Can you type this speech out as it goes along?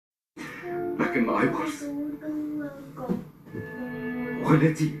ولكن أيبرز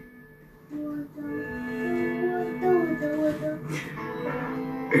ولدي.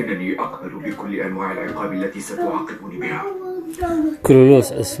 إنني أقبل بكل أنواع العقاب التي ستعاقبني بها.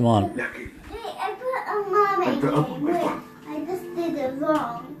 كرولوس عثمان. لكن أنت أب أيضا.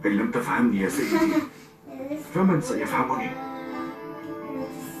 إن لم تفهمني يا سيدي فمن سيفهمني؟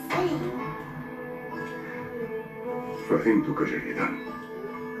 فهمتك جيدا.